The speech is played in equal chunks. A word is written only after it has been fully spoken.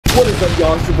What is up,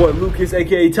 y'all? It's your boy Lucas,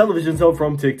 aka Television Hub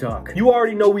from TikTok. You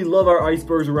already know we love our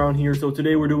icebergs around here, so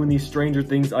today we're doing the Stranger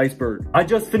Things iceberg. I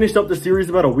just finished up the series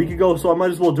about a week ago, so I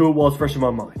might as well do it while it's fresh in my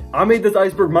mind. I made this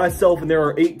iceberg myself, and there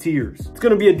are 8 tiers. It's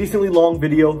gonna be a decently long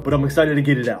video, but I'm excited to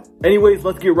get it out. Anyways,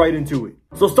 let's get right into it.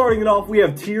 So starting it off, we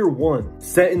have tier 1,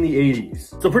 set in the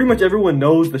 80s. So pretty much everyone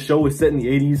knows the show is set in the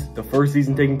 80s, the first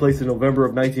season taking place in November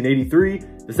of 1983,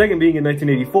 the second being in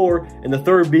 1984, and the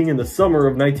third being in the summer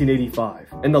of 1985.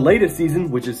 And the latest season,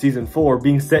 which is season 4,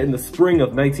 being set in the spring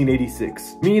of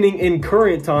 1986. Meaning in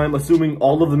current time, assuming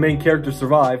all of the main characters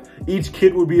survive, each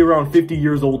kid would be around 50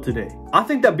 years old today. I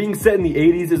think that being set in the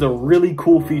 80s is a really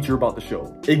cool feature about the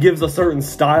show. It gives a certain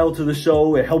style to the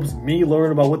show, it helps me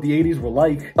learn about what the 80s were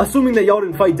like, assuming that y'all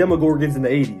didn't fight Demogorgons in the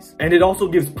 80s. And it also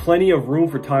gives plenty of room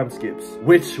for time skips,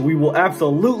 which we will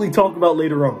absolutely talk about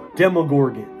later on.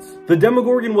 Demogorgons. The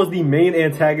Demogorgon was the main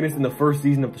antagonist in the first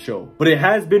season of the show, but it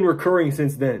has been recurring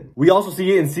since then. We also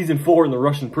see it in season 4 in the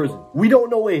Russian prison. We don't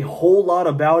know a whole lot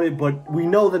about it, but we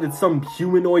know that it's some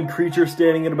humanoid creature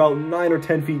standing at about 9 or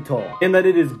 10 feet tall, and that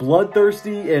it is bloodthirsty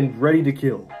and ready to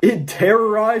kill. It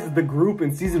terrorized the group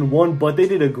in season 1, but they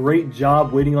did a great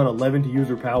job waiting on Eleven to use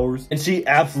her powers, and she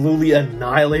absolutely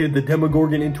annihilated the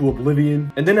Demogorgon into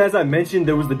oblivion. And then, as I mentioned,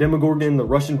 there was the Demogorgon in the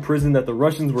Russian prison that the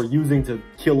Russians were using to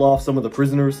kill off some of the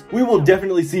prisoners. We will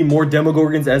definitely see more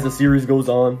Demogorgons as the series goes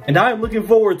on, and I am looking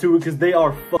forward to it because they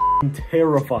are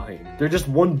terrifying. They're just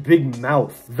one big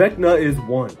mouth. Vecna is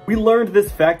one. We learned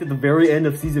this fact at the very end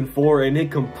of season 4, and it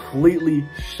completely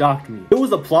shocked me. It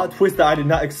was a plot twist that I did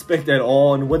not expect at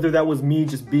all, and whether that was me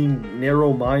just being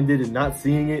narrow-minded and not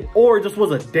seeing it, or it just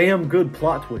was a damn good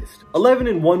plot twist. 11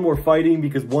 and 1 were fighting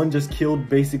because 1 just killed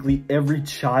basically every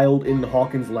child in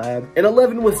Hawkins' lab, and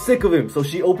 11 was sick of him, so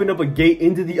she opened up a gate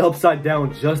into the Upside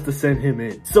Down just to send him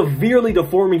in, severely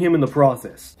deforming him in the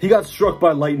process. He got struck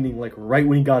by lightning like right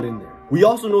when he got in there. We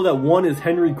also know that 1 is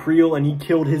Henry Creel, and he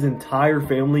killed his entire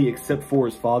family except for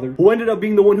his father, who ended up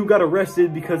being the one who got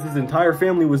arrested because his entire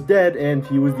family was dead and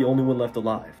he was the only one left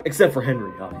alive. Except for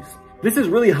Henry, obviously. This is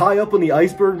really high up on the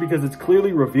iceberg because it's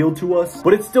clearly revealed to us,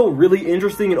 but it's still really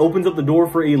interesting and opens up the door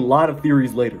for a lot of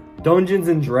theories later. Dungeons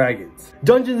and Dragons.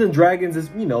 Dungeons and Dragons is,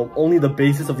 you know, only the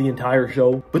basis of the entire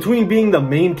show. Between being the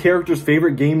main character's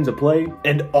favorite game to play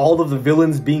and all of the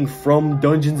villains being from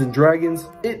Dungeons and Dragons,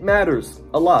 it matters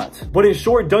a lot. But in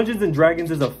short, Dungeons and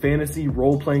Dragons is a fantasy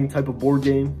role-playing type of board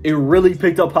game. It really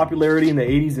picked up popularity in the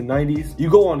 80s and 90s. You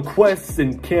go on quests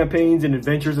and campaigns and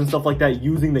adventures and stuff like that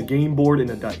using the game board and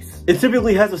a dice. It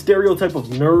typically has a stereotype of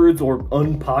nerds or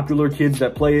unpopular kids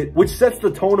that play it, which sets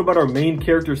the tone about our main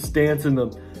character's stance in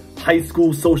the high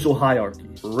school social hierarchy.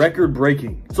 Record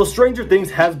breaking. So Stranger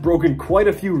Things has broken quite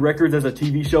a few records as a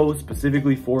TV show,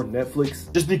 specifically for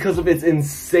Netflix, just because of its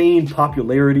insane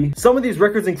popularity. Some of these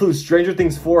records include Stranger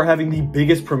Things 4 having the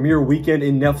biggest premiere weekend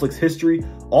in Netflix history.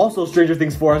 Also, Stranger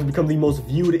Things 4 has become the most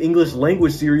viewed English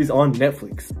language series on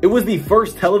Netflix. It was the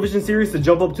first television series to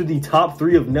jump up to the top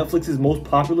 3 of Netflix's most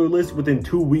popular list within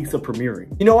 2 weeks of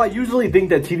premiering. You know, I usually think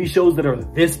that TV shows that are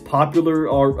this popular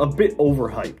are a bit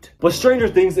overhyped, but Stranger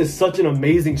Things is such an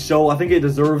amazing show. I think it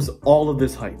deserves all of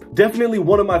this hype. Definitely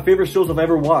one of my favorite shows I've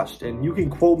ever watched, and you can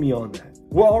quote me on that.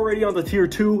 We're already on the tier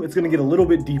 2, it's gonna get a little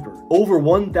bit deeper. Over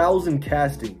 1,000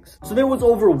 castings. So there was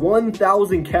over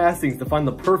 1,000 castings to find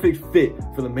the perfect fit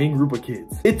for the main group of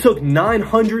kids. It took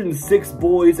 906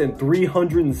 boys and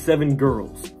 307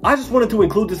 girls. I just wanted to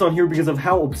include this on here because of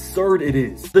how absurd it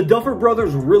is. The Duffer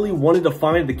Brothers really wanted to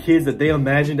find the kids that they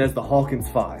imagined as the Hawkins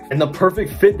 5. And the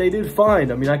perfect fit they did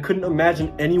find. I mean, I couldn't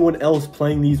imagine anyone else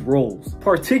playing these roles.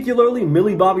 Particularly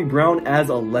Millie Bobby Brown as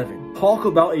 11. Talk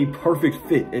about a perfect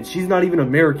fit, and she's not even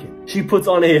American. She puts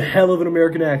on a hell of an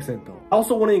American accent though. I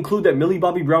also want to include that Millie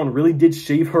Bobby Brown really did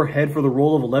shave her head for the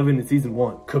role of 11 in season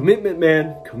 1. Commitment,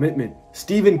 man, commitment.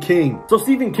 Stephen King. So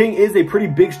Stephen King is a pretty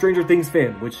big Stranger Things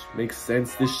fan, which makes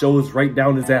sense. This show is right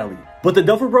down his alley. But the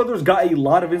Duffer Brothers got a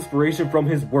lot of inspiration from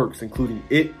his works, including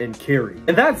It and Carrie.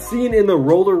 And that scene in the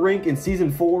roller rink in season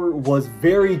 4 was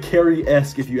very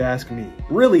Carrie-esque if you ask me.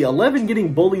 Really, 11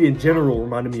 getting bullied in general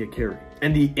reminded me of Carrie.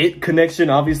 And the It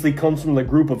connection obviously comes from the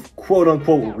group of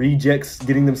quote-unquote rejects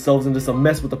getting themselves into some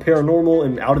mess with the paranormal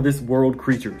and out-of-this-world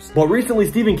creatures. But recently,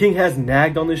 Stephen King has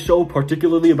nagged on this show,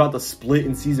 particularly about the split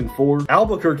in season 4,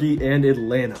 Albuquerque and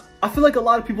Atlanta. I feel like a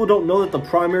lot of people don't know that the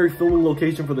primary filming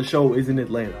location for the show is in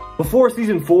Atlanta. Before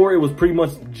season 4, it was pretty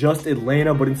much just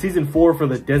Atlanta, but in season 4, for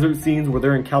the desert scenes where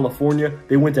they're in California,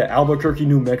 they went to Albuquerque,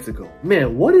 New Mexico.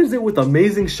 Man, what is it with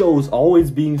amazing shows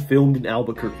always being filmed in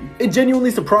Albuquerque? It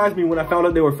genuinely surprised me when I found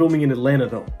out they were filming in Atlanta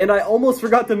though. And I almost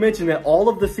forgot to mention that all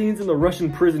of the scenes in the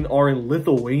Russian prison are in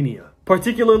Lithuania.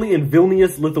 particularly in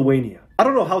Vilnius, Lithuania. I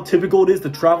don't know how typical it is to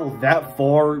travel that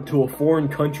far to a foreign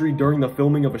country during the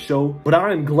filming of a show, but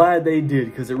I am glad they did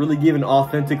because it really gave an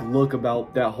authentic look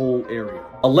about that whole area.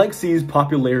 Alexei's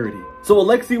popularity. So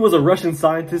Alexei was a Russian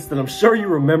scientist that I'm sure you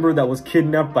remember that was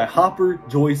kidnapped by Hopper,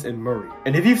 Joyce, and Murray.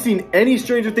 And if you've seen any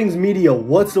Stranger Things media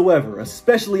whatsoever,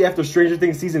 especially after Stranger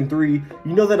Things Season 3,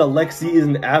 you know that Alexei is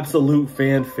an absolute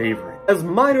fan favorite. As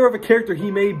minor of a character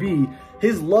he may be,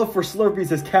 his love for Slurpees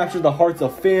has captured the hearts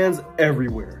of fans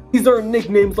everywhere. He's earned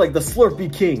nicknames like the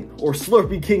Slurpee King or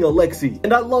Slurpee King Alexei.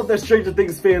 And I love that Stranger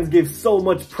Things fans gave so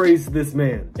much praise to this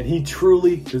man. And he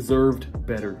truly deserved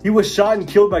better. He was shot and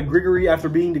killed by Grigory after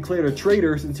being declared a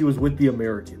traitor since he was with the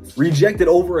Americans. Rejected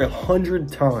over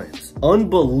 100 times.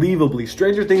 Unbelievably,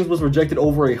 Stranger Things was rejected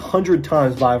over 100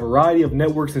 times by a variety of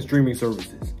networks and streaming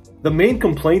services. The main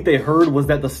complaint they heard was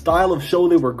that the style of show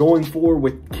they were going for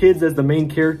with kids as the main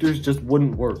characters just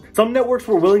wouldn't work. Some networks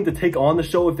were willing to take on the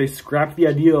show if they scrapped the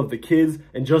idea of the kids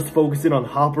and just focus in on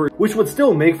Hopper, which would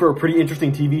still make for a pretty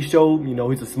interesting TV show. You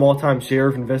know, he's a small-time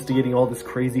sheriff investigating all this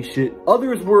crazy shit.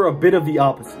 Others were a bit of the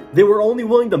opposite. They were only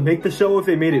willing to make the show if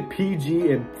they made it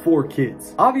PG and for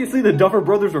kids. Obviously, the Duffer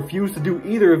Brothers refused to do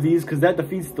either of these because that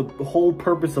defeats the whole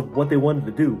purpose of what they wanted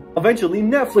to do. Eventually,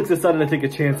 Netflix decided to take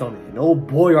a chance on it, and oh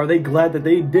boy, are they glad that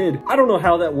they did. I don't know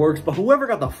how that works, but whoever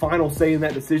got the final say in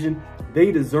that decision, they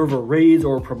deserve a raise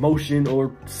or a promotion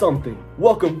or something.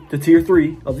 Welcome to Tier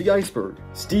 3 of the Iceberg.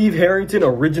 Steve Harrington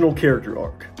original character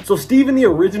arc. So Steve in the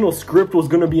original script was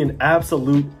gonna be an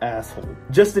absolute asshole.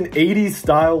 Just an 80s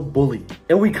style bully.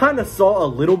 And we kind of saw a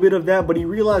little bit of that, but he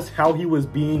realized how he was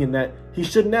being and that he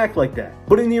shouldn't act like that.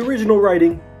 But in the original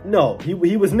writing, no, he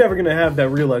was never gonna have that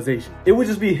realization. It would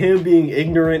just be him being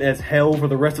ignorant as hell for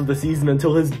the rest of the season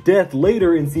until his death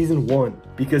later in season 1,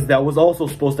 because that was also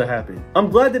supposed to happen. I'm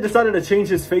glad they decided to change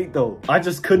his fate though. I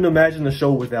just couldn't imagine the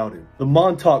show without him. The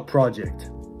Montauk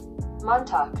Project.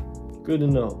 Montauk. Good to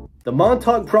know. The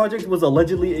Montauk Project was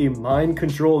allegedly a mind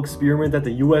control experiment that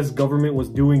the US government was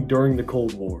doing during the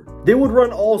Cold War. They would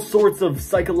run all sorts of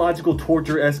psychological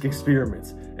torture-esque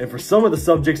experiments, and for some of the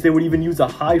subjects, they would even use a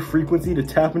high frequency to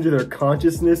tap into their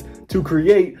consciousness to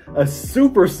create a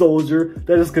super soldier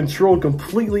that is controlled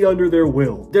completely under their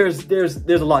will. There's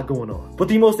a lot going on. But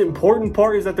the most important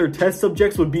part is that their test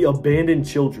subjects would be abandoned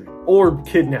children or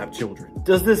kidnapped children.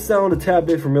 Does this sound a tad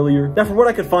bit familiar? Now, from what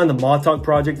I could find, the Montauk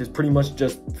Project is pretty much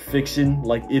just fiction.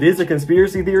 Like, it is a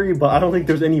conspiracy theory, but I don't think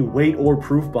there's any weight or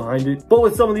proof behind it. But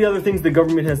with some of the other things the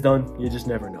government has done, you just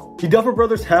never know. The Duffer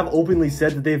Brothers have openly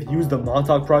said that they've used the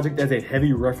Montauk Project as a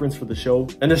heavy reference for the show.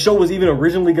 And the show was even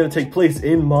originally going to take place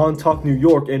in Montauk, New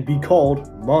York, and be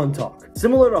called Montauk.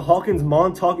 Similar to Hawkins,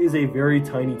 Montauk is a very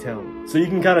tiny town, so you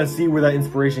can kind of see where that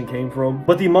inspiration came from.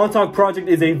 But the Montauk Project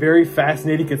is a very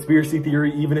fascinating conspiracy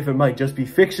theory, even if it might just be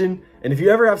fiction. And if you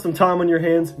ever have some time on your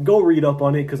hands, go read up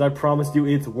on it, because I promise you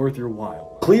it's worth your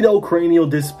while.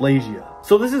 Cleidocranial dysplasia.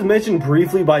 So this is mentioned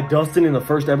briefly by Dustin in the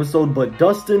first episode, but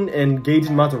Dustin and Gaten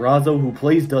Matarazzo, who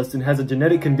plays Dustin, has a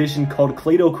genetic condition called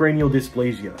cleidocranial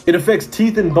dysplasia. It affects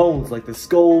teeth and bones like the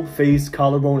skull, face,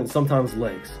 collarbone, and sometimes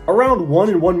legs. Around 1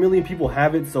 in 1 million people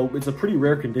have it, so it's a pretty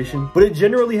rare condition, but it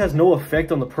generally has no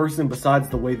effect on the person besides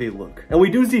the way they look. And we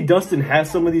do see Dustin has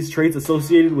some of these traits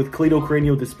associated with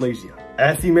cleidocranial dysplasia.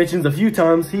 As he mentions a few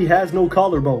times, he has no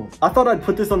collarbone. I thought I'd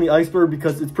put this on the iceberg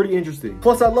because it's pretty interesting.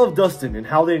 Plus, I love Dustin and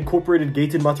how they incorporated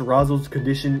Gaten Matarazzo's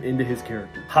condition into his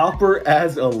character. Hopper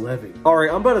as 11. Alright,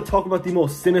 I'm about to talk about the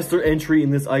most sinister entry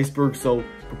in this iceberg, so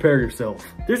prepare yourself.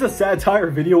 There's a satire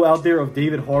video out there of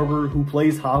David Harbour, who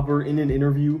plays Hopper, in an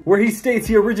interview where he states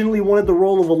he originally wanted the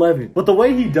role of 11, but the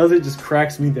way he does it just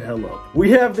cracks me the hell up.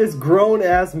 We have this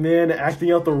grown-ass man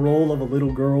acting out the role of a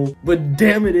little girl, but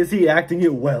damn it is he acting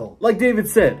it well. Like David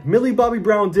said, Millie Bobby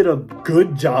Brown did a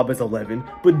good job as 11,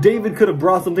 but David could have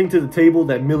brought something to the table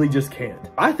that Millie just can't.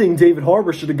 I think David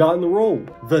Harbour should have gotten the role.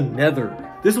 The Nether.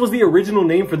 This was the original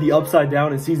name for the Upside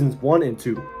Down in seasons 1 and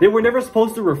 2. They were never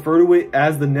supposed to refer to it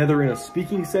as the Nether in a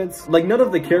speaking sense. Like, none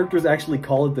of the characters actually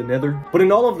call it the Nether, but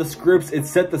in all of the scripts, it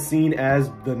set the scene as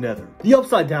the Nether. The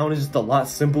Upside Down is just a lot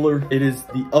simpler. It is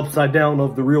the upside down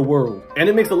of the real world. And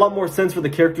it makes a lot more sense for the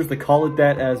characters to call it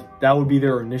that, as that would be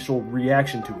their initial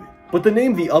reaction to it. But the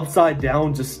name The Upside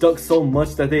Down just stuck so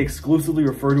much that they exclusively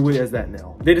refer to it as that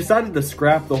now. They decided to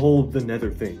scrap the whole The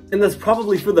Nether thing. And that's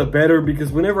probably for the better,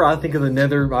 because whenever I think of the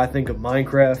Nether, I think of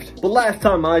Minecraft. But last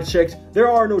time I checked,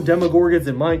 there are no Demogorgons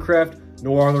in Minecraft,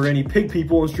 Nor are there any pig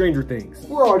people in Stranger Things.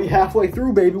 We're already halfway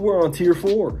through, baby. We're on tier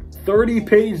 4.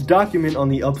 30-page document on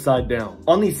the Upside Down.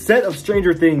 On the set of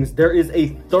Stranger Things, there is a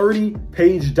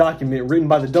 30-page document written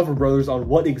by the Duffer Brothers on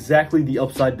what exactly the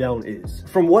Upside Down is.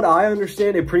 From what I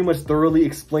understand, it pretty much thoroughly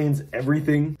explains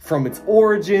everything from its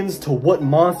origins to what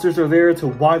monsters are there to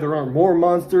why there aren't more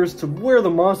monsters to where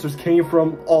the monsters came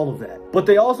from, all of that. But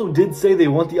they also did say they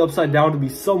want the Upside Down to be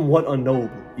somewhat unknowable,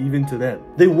 even to them.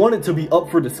 They want it to be up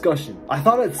for discussion. I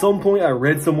thought at some point I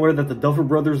read somewhere that the Duffer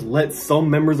Brothers let some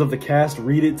members of the cast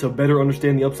read it to better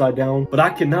understand the Upside Down, but I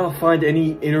cannot find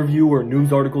any interview or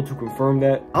news article to confirm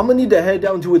that. I'm gonna need to head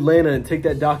down to Atlanta and take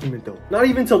that document though. Not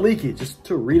even to leak it, just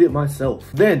to read it myself.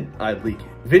 Then I'd leak it.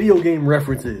 Video game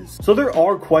references. So there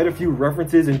are quite a few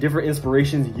references and different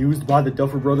inspirations used by the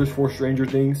Duffer Brothers for Stranger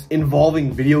Things,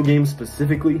 involving video games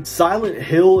specifically. Silent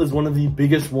Hill is one of the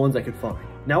biggest ones I could find.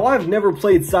 Now, I've never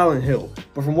played Silent Hill,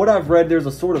 but from what I've read, there's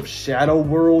a sort of shadow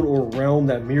world or realm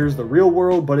that mirrors the real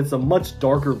world, but it's a much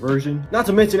darker version. Not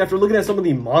to mention, after looking at some of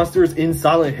the monsters in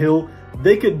Silent Hill,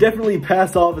 they could definitely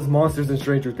pass off as monsters in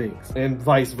Stranger Things, and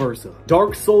vice versa.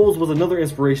 Dark Souls was another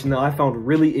inspiration that I found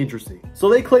really interesting. So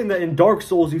they claim that in Dark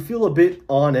Souls, you feel a bit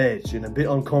on edge and a bit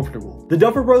uncomfortable. The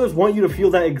Duffer Brothers want you to feel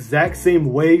that exact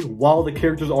same way while the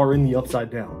characters are in the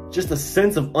Upside Down. Just a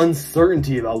sense of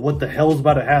uncertainty about what the hell's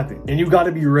about to happen, and you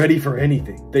gotta be ready for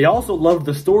anything. They also loved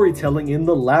the storytelling in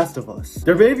The Last of Us.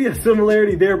 There may be a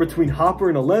similarity there between Hopper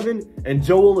and Eleven, and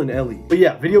Joel and Ellie. But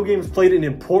yeah, video games played an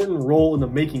important role in the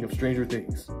making of Stranger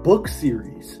Things. Book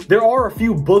series. There are a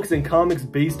few books and comics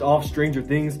based off Stranger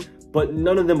Things, but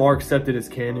none of them are accepted as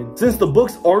canon. Since the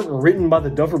books aren't written by the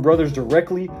Duffer Brothers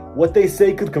directly, what they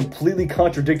say could completely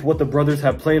contradict what the brothers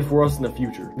have planned for us in the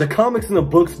future. The comics and the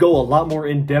books go a lot more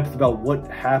in depth about what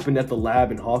happened at the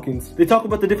lab in Hawkins. They talk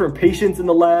about the different patients in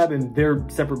the lab and their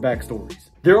separate backstories.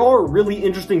 There are really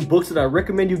interesting books that I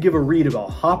recommend you give a read about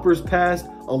Hopper's past,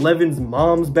 Eleven's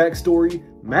mom's backstory,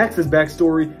 Max's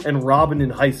backstory, and Robin in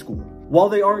high school. While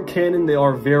they aren't canon, they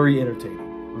are very entertaining.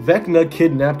 Vecna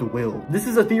kidnapped Will. This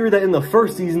is a theory that in the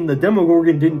first season, the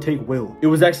Demogorgon didn't take Will. It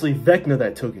was actually Vecna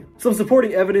that took him. Some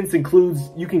supporting evidence includes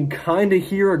you can kinda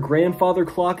hear a grandfather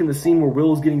clock in the scene where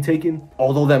Will is getting taken.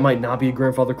 Although that might not be a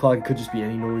grandfather clock, it could just be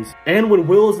any noise. And when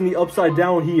Will is in the Upside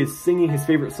Down, he is singing his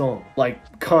favorite song,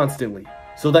 like constantly.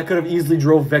 So that could have easily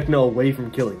drove Vecna away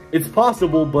from killing him. It's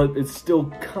possible, but it's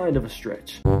still kind of a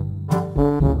stretch.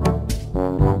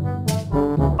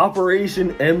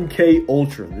 Operation MK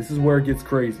Ultra. This is where it gets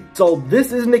crazy. So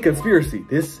this isn't a conspiracy.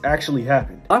 This actually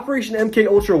happened. Operation MK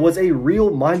Ultra was a real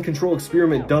mind control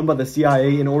experiment done by the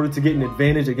CIA in order to get an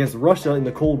advantage against Russia in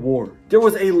the Cold War. There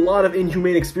was a lot of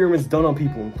inhumane experiments done on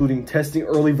people, including testing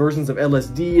early versions of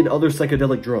LSD and other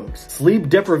psychedelic drugs, sleep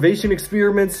deprivation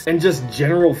experiments, and just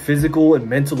general physical and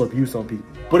mental abuse on people.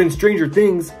 But in Stranger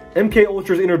Things, MK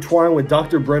Ultra is intertwined with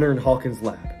Dr. Brenner and Hawkins'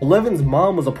 lab. Eleven's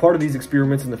mom was a part of these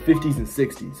experiments in the 50s and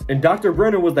 60s, and Dr.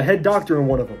 Brenner was the head doctor in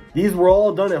one of them. These were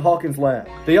all done at Hawkins' lab.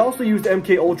 They also used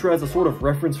MK Ultra as a sort of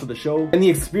reference for the show, and the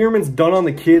experiments done on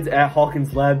the kids at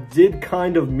Hawkins' lab did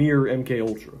kind of mirror MK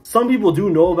Ultra. Some people do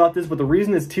know about this, but the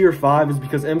reason it's tier 5 is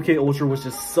because MK Ultra was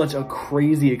just such a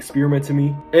crazy experiment to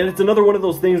me. And it's another one of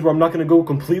those things where I'm not going to go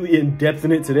completely in depth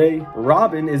in it today.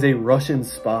 Robin is a Russian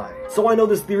spy. So I know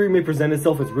this theory may present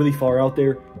itself as really far out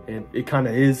there, and it kind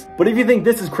of is. But if you think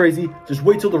this is crazy, just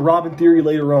wait till the Robin theory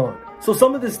later on. So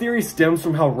some of this theory stems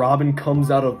from how Robin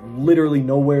comes out of literally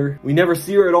nowhere. We never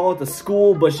see her at all at the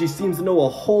school, but she seems to know a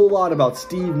whole lot about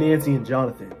Steve, Nancy, and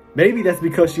Jonathan. Maybe that's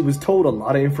because she was told a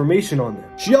lot of information on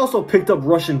them. She also picked up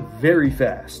Russian very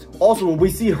fast. Also, when we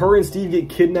see her and Steve get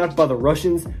kidnapped by the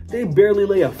Russians, they barely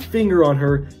lay a finger on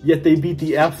her, yet they beat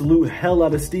the absolute hell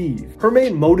out of Steve. Her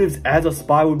main motives as a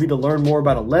spy would be to learn more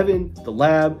about Eleven, the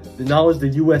lab, the knowledge the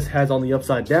US has on the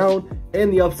Upside Down,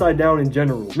 and the Upside Down in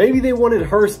general. Maybe they wanted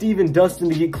her, Steve, and Dustin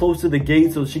to get close to the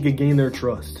gate so she could gain their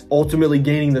trust, ultimately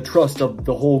gaining the trust of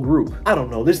the whole group. I don't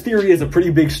know, this theory is a pretty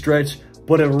big stretch,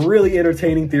 but a really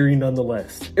entertaining theory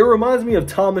nonetheless. It reminds me of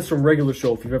Thomas from Regular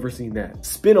Show, if you've ever seen that.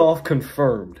 Spin-off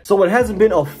confirmed. So it hasn't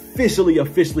been officially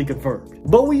confirmed,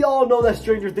 but we all know that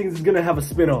Stranger Things is gonna have a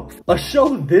spin-off. A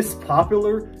show this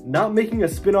popular, not making a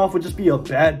spin-off would just be a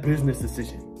bad business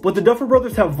decision. But the Duffer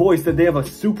Brothers have voiced that they have a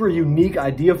super unique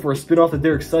idea for a spin-off that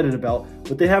they're excited about,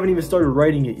 but they haven't even started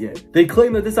writing it yet. They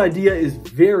claim that this idea is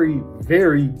very,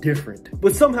 very different.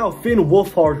 But somehow Finn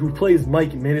Wolfhard, who plays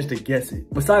Mike, managed to guess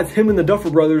it. Besides him and the Duffer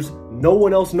Brothers, no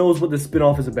one else knows what the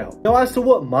spin-off is about. Now, as to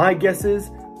what my guess is,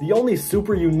 the only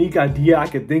super unique idea I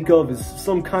could think of is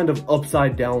some kind of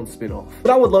Upside Down spin-off.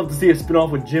 But I would love to see a spin-off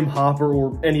with Jim Hopper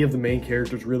or any of the main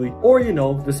characters, really. Or, you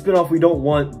know, the spin-off we don't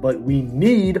want, but we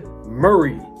need,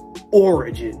 Murray.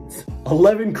 Origins.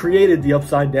 11 created the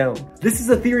Upside Down. This is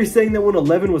a theory saying that when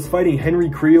 11 was fighting Henry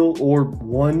Creel, or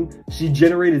 1, she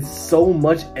generated so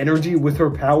much energy with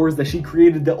her powers that she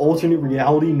created the alternate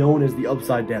reality known as the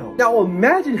Upside Down. Now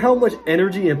imagine how much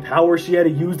energy and power she had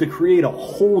to use to create a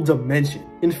whole dimension.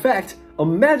 In fact,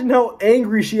 imagine how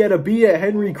angry she had to be at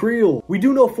Henry Creel. We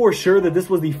do know for sure that this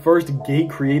was the first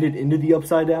gate created into the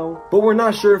Upside Down, but we're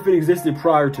not sure if it existed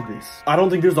prior to this. I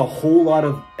don't think there's a whole lot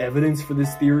of evidence for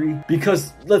this theory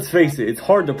because, let's face it, it's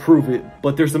hard to prove it,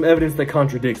 but there's some evidence that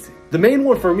contradicts it. The main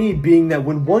one for me being that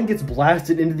when 1 gets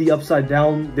blasted into the Upside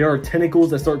Down, there are tentacles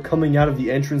that start coming out of the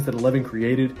entrance that 11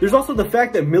 created. There's also the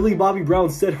fact that Millie Bobby Brown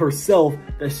said herself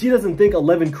that she doesn't think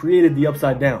 11 created the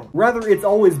Upside Down. Rather, it's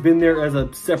always been there as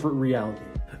a separate reality.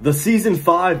 The Season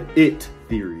 5 It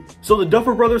theory. So the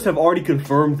Duffer Brothers have already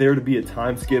confirmed there to be a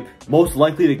time skip, most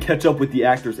likely to catch up with the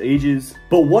actors' ages.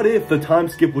 But what if the time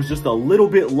skip was just a little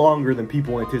bit longer than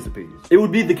people anticipated? It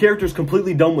would be the characters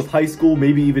completely done with high school,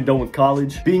 maybe even done with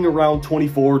college, being around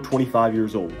 24 or 25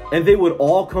 years old. And they would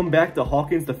all come back to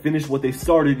Hawkins to finish what they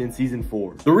started in Season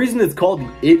 4. The reason it's called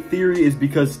the It theory is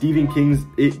because Stephen King's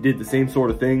It did the same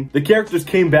sort of thing. The characters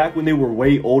came back when they were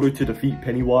way older to defeat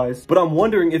Pennywise, but I'm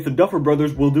wondering if the Duffer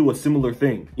Brothers will do a similar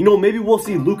thing. You know, maybe we'll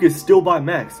see Lucas still by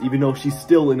Max, even though she's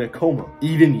still in a coma,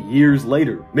 even years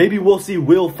later. Maybe we'll see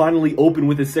Will finally open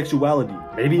with his sexuality.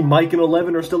 Maybe Mike and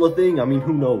 11 are still a thing, I mean,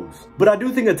 who knows? But I do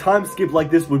think a time skip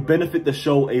like this would benefit the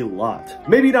show a lot.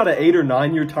 Maybe not an 8 or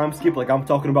 9 year time skip like I'm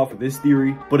talking about for this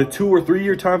theory, but a 2 or 3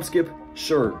 year time skip,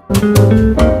 sure.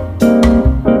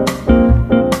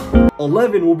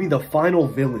 11 will be the final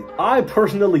villain. I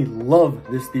personally love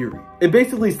this theory. It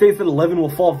basically states that 11 will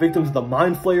fall victim to the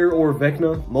Mind Flayer or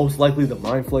Vecna, most likely the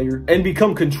Mind Flayer, and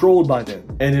become controlled by them.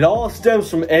 And it all stems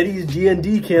from Eddie's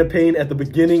D&D campaign at the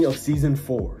beginning of Season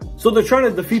 4. So they're trying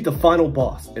to defeat the final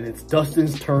boss, and it's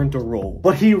Dustin's turn to roll.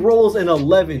 But he rolls an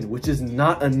 11, which is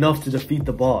not enough to defeat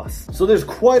the boss. So there's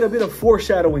quite a bit of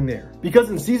foreshadowing there.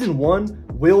 Because in Season 1,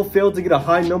 Will failed to get a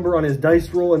high number on his dice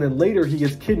roll, and then later he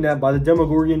gets kidnapped by the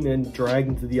Demogorgon and dragged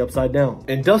into the Upside Down.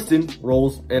 And Dustin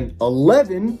rolls an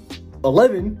 11,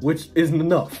 which isn't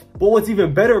enough. But what's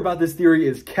even better about this theory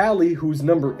is Callie, who's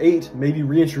number 8, may be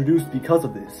reintroduced because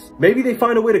of this. Maybe they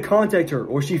find a way to contact her,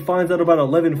 or she finds out about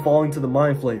 11 falling to the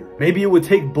Mind Flayer. Maybe it would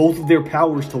take both of their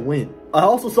powers to win. I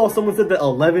also saw someone said that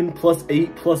 11 plus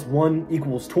 8 plus 1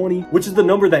 equals 20, which is the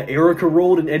number that Erica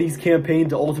rolled in Eddie's campaign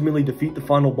to ultimately defeat the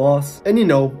final boss. And you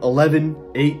know, 11,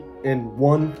 8, and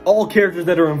 1, all characters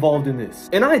that are involved in this.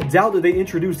 And I doubt that they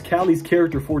introduced Callie's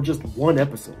character for just 1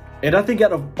 episode. And I think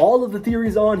out of all of the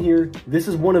theories on here, this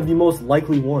is one of the most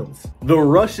likely ones. The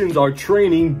Russians are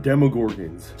training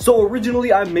Demogorgons. So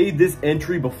originally I made this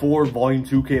entry before Volume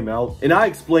 2 came out, and I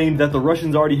explained that the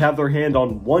Russians already have their hand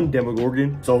on 1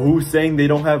 Demogorgon, so who's saying they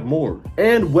don't have more?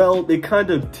 And well, they kind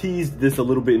of teased this a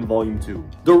little bit in Volume 2.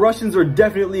 The Russians are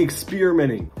definitely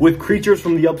experimenting with creatures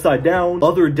from the Upside Down,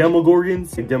 other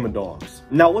Demogorgons, and Demodogs.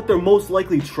 Now what they're most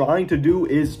likely trying to do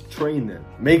is train them.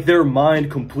 Make their mind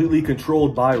completely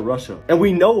controlled by Russia. And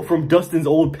we know from Dustin's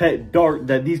old pet Dart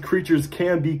that these creatures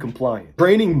can be compliant.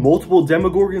 Training multiple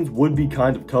Demogorgons would be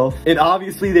kind of tough. And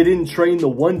obviously they didn't train the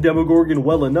 1 Demogorgon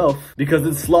well enough because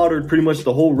it slaughtered pretty much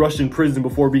the whole Russian prison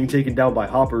before being taken down by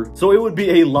Hopper. So it would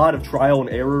be a lot of trial and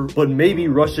error, but maybe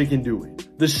Russia can do it.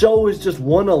 The show is just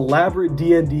one elaborate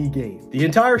D&D game. The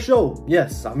entire show,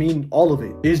 yes, I mean all of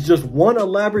it, is just one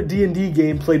elaborate D&D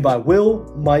game played by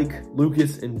Will, Mike,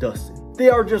 Lucas, and Dustin. They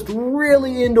are just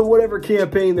really into whatever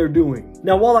campaign they're doing.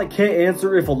 Now, while I can't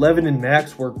answer if 11 and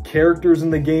Max were characters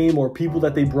in the game or people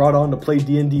that they brought on to play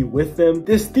D&D with them,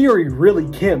 this theory really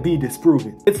can't be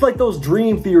disproven. It's like those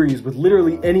dream theories with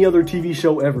literally any other TV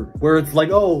show ever, where it's like,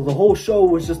 oh, the whole show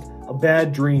was just a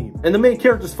bad dream. And the main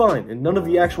character's fine, and none of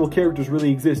the actual characters really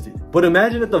existed. But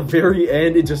imagine at the very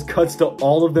end, it just cuts to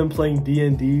all of them playing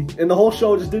D&D, and the whole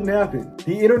show just didn't happen.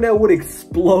 The internet would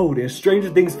explode, and Stranger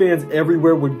Things fans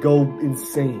everywhere would go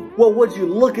insane. Well, would you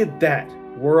look at that?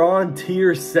 We're on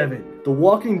tier 7. The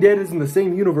Walking Dead is in the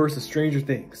same universe as Stranger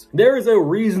Things. There is a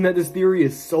reason that this theory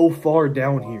is so far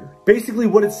down here. Basically,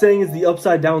 what it's saying is the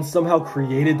Upside Down somehow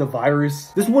created the virus.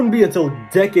 This wouldn't be until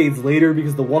decades later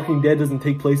because The Walking Dead doesn't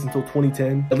take place until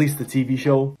 2010, at least the TV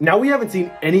show. Now, we haven't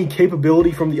seen any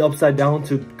capability from the Upside Down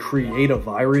to create a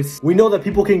virus. We know that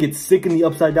people can get sick in the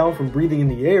Upside Down from breathing in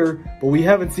the air, but we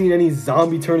haven't seen any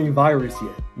zombie-turning virus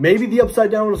yet. Maybe the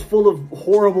Upside Down is full of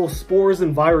horrible spores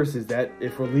and viruses that,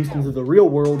 if released into the real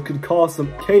world, could cause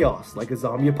some chaos, like a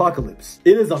zombie apocalypse.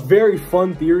 It is a very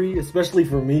fun theory, especially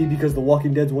for me, because The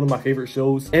Walking Dead is one of my favorite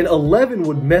shows, and 11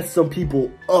 would mess some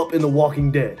people up in The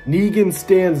Walking Dead. Negan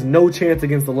stands no chance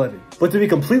against 11. But to be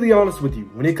completely honest with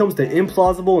you, when it comes to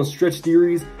implausible and stretch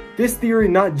theories, this theory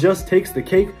not just takes the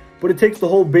cake, but it takes the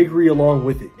whole bakery along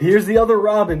with it. Here's the other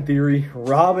Robin theory.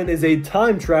 Robin is a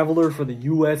time traveler for the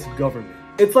US government.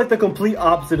 It's like the complete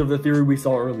opposite of the theory we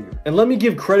saw earlier. And let me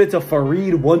give credit to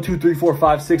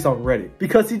Fareed12345 on Reddit,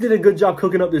 because he did a good job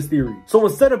cooking up this theory. So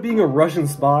instead of being a Russian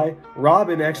spy,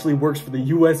 Robin actually works for the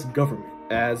US government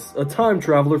as a time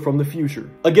traveler from the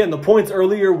future. Again, the points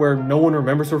earlier where no one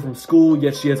remembers her from school,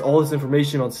 yet she has all this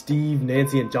information on Steve,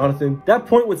 Nancy, and Jonathan, that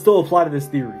point would still apply to this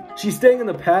theory. She's staying in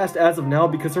the past as of now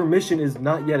because her mission is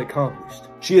not yet accomplished.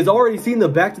 She has already seen the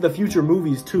Back to the Future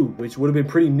movies too, which would have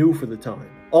been pretty new for the time.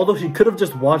 Although she could have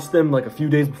just watched them like a few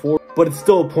days before, but it's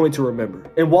still a point to remember.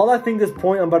 And while I think this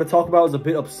point I'm about to talk about is a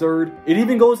bit absurd, it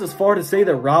even goes as far to say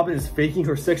that Robin is faking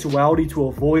her sexuality to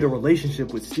avoid a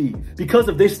relationship with Steve. Because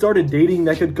if they started dating,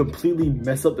 that could completely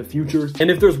mess up the future.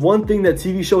 And if there's one thing that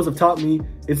TV shows have taught me,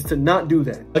 it's to not do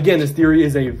that. Again, this theory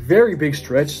is a very big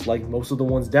stretch, like most of the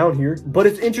ones down here, but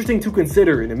it's interesting to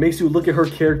consider, and it makes you look at her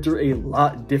character a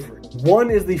lot different.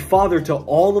 One is the father to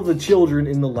all of the children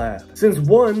in the lab. Since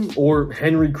one, or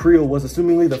Henry Creel, was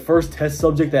assumingly the first test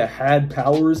subject that had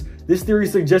powers, this theory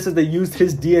suggests that they used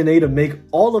his DNA to make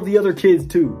all of the other kids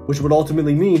too, which would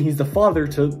ultimately mean he's the father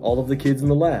to all of the kids in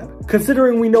the lab.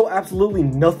 Considering we know absolutely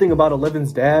nothing about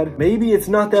Eleven's dad, maybe it's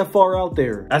not that far out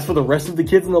there. As for the rest of the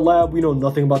kids in the lab, we know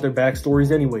nothing about their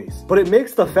backstories anyways. But it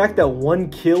makes the fact that one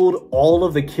killed all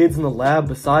of the kids in the lab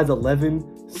besides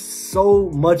 11 so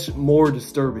much more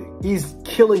disturbing. He's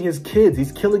killing his kids,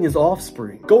 he's killing his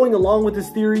offspring. Going along with this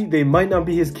theory, they might not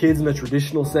be his kids in a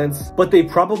traditional sense, but they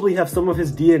probably have some of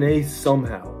his DNA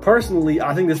somehow. Personally,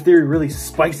 I think this theory really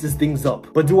spices things up,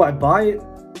 but do I buy it?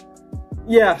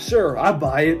 Yeah, sure, I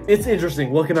buy it. It's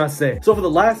interesting, what can I say? So for the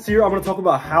last tier, I'm gonna talk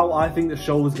about how I think the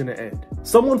show is gonna end.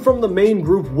 Someone from the main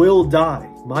group will die.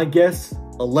 My guess,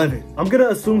 11. I'm gonna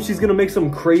assume she's gonna make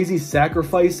some crazy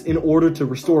sacrifice in order to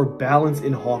restore balance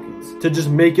in Hawkins, to just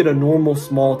make it a normal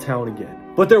small town again.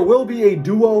 But there will be a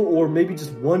duo or maybe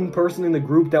just one person in the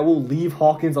group that will leave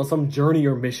Hawkins on some journey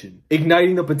or mission,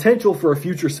 igniting the potential for a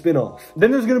future spin-off.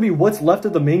 Then there's gonna be what's left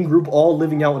of the main group all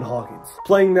living out in Hawkins,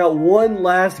 playing that one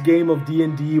last game of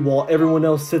D&D while everyone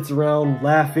else sits around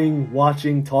laughing,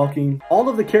 watching, talking. All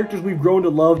of the characters we've grown to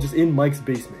love just in Mike's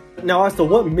basement. Now, as to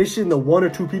what mission the one or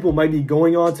two people might be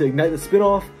going on to ignite the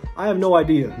spinoff, I have no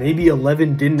idea. Maybe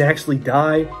 11 didn't actually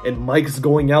die and Mike's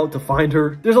going out to find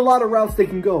her. There's a lot of routes they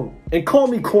can go. And call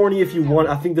me corny if you want,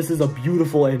 I think this is a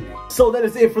beautiful ending. So that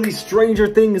is it for the Stranger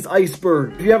Things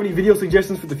Iceberg. If you have any video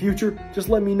suggestions for the future, just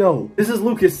let me know. This is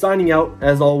Lucas signing out.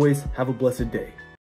 As always, have a blessed day.